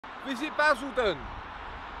Visit Basildon,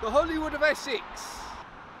 the Hollywood of Essex.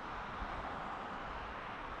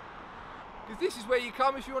 Because this is where you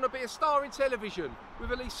come if you want to be a star in television,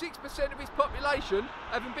 with at least 6% of its population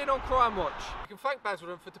having been on Crime Watch. You can thank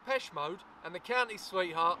Basildon for Depeche Mode and the county's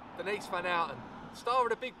sweetheart, Denise Van Outen, star of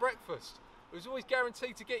The Big Breakfast, who was always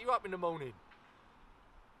guaranteed to get you up in the morning.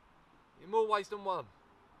 In more ways than one.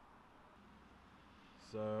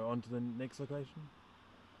 So, on to the next location?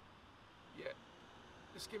 Yeah.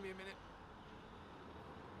 Just give me a minute.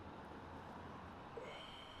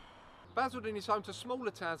 Basildon is home to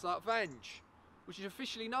smaller towns like Vange, which is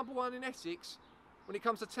officially #1 in Essex when it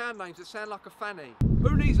comes to town names that sound like a fanny.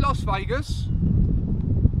 Who needs Las Vegas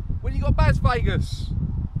when you got Bas Vegas?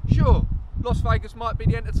 Sure, Las Vegas might be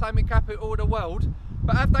the entertainment capital of the world,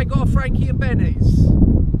 but have they got a Frankie and Benny's?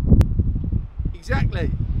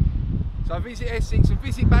 Exactly. So visit Essex and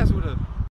visit Basildon.